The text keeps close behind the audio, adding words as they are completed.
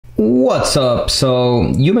What's up? So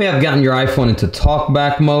you may have gotten your iPhone into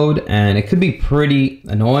TalkBack mode and it could be pretty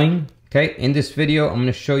annoying. Okay, in this video, I'm going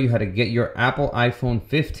to show you how to get your Apple iPhone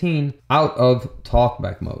 15 out of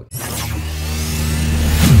TalkBack mode.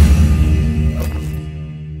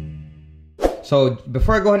 So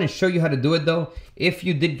before I go ahead and show you how to do it though, if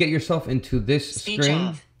you did get yourself into this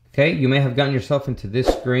screen, okay, you may have gotten yourself into this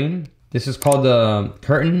screen. This is called the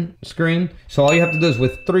curtain screen. So all you have to do is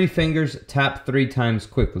with 3 fingers, tap 3 times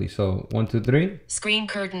quickly. So 1, 2, 3. Screen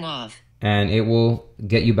curtain off. And it will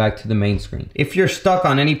get you back to the main screen. If you're stuck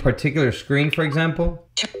on any particular screen, for example.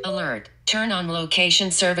 Alert, turn on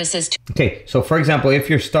location services. Okay, so for example, if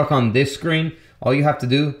you're stuck on this screen, all you have to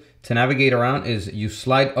do to navigate around is you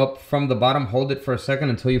slide up from the bottom, hold it for a second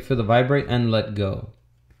until you feel the vibrate and let go.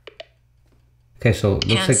 Okay, so it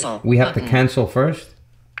looks like we have to cancel first.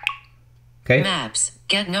 Okay. Maps.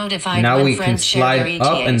 Get notified. Now we can slide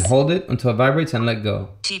up and hold it until it vibrates and let go.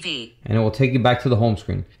 TV. And it will take you back to the home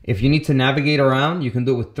screen. If you need to navigate around, you can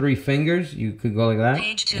do it with 3 fingers. You could go like that.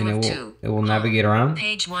 Page 2 and of it will, 2. It will navigate around.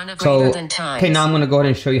 Page 1 of greater than times. Okay, now I'm going to go ahead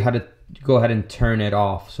and show you how to go ahead and turn it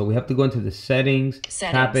off. So we have to go into the settings,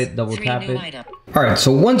 tap it, double tap it. All right,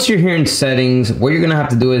 so once you're here in settings, what you're going to have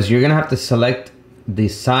to do is you're going to have to select the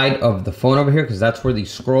side of the phone over here because that's where the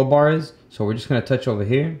scroll bar is. So we're just going to touch over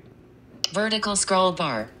here. Vertical scroll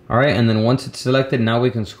bar. All right, and then once it's selected, now we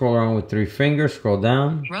can scroll around with 3 fingers, scroll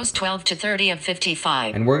down. Rows 12 to 30 of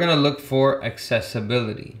 55. And we're gonna look for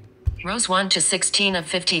accessibility. Rows 1 to 16 of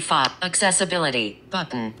 55. Accessibility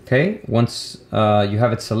button. Okay, once you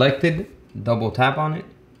have it selected, double tap on it.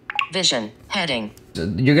 Vision, heading. So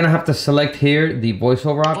you're gonna have to select here the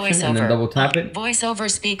VoiceOver option and then double tap it. VoiceOver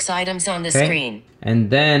speaks items on the screen. And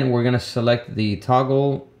then we're gonna select the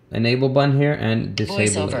toggle enable button here and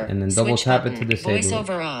disable it, and then double tap it to disable it.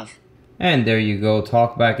 VoiceOver off. And there you go,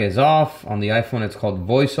 TalkBack is off. On the iPhone it's called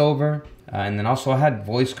VoiceOver. And then also I had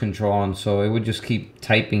voice control on, so it would just keep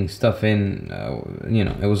typing stuff in, you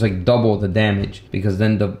know, it was like double the damage because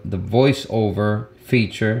then the VoiceOver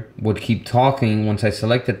feature would keep talking once I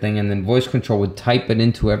select the thing, and then voice control would type it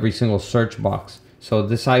into every single search box. So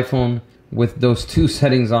this iPhone with those 2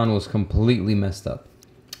 settings on was completely messed up.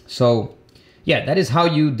 So yeah, that is how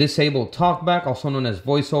you disable TalkBack, also known as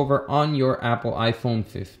VoiceOver, on your Apple iPhone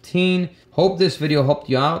 15. Hope this video helped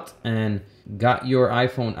you out and got your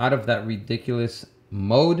iPhone out of that ridiculous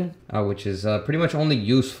mode, which is pretty much only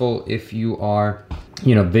useful if you are,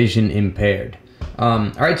 you know, vision impaired.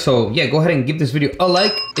 All right, so yeah, go ahead and give this video a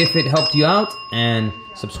like if it helped you out, and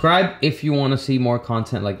subscribe if you want to see more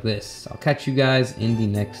content like this. I'll catch you guys in the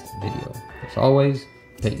next video. As always,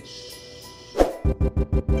 peace.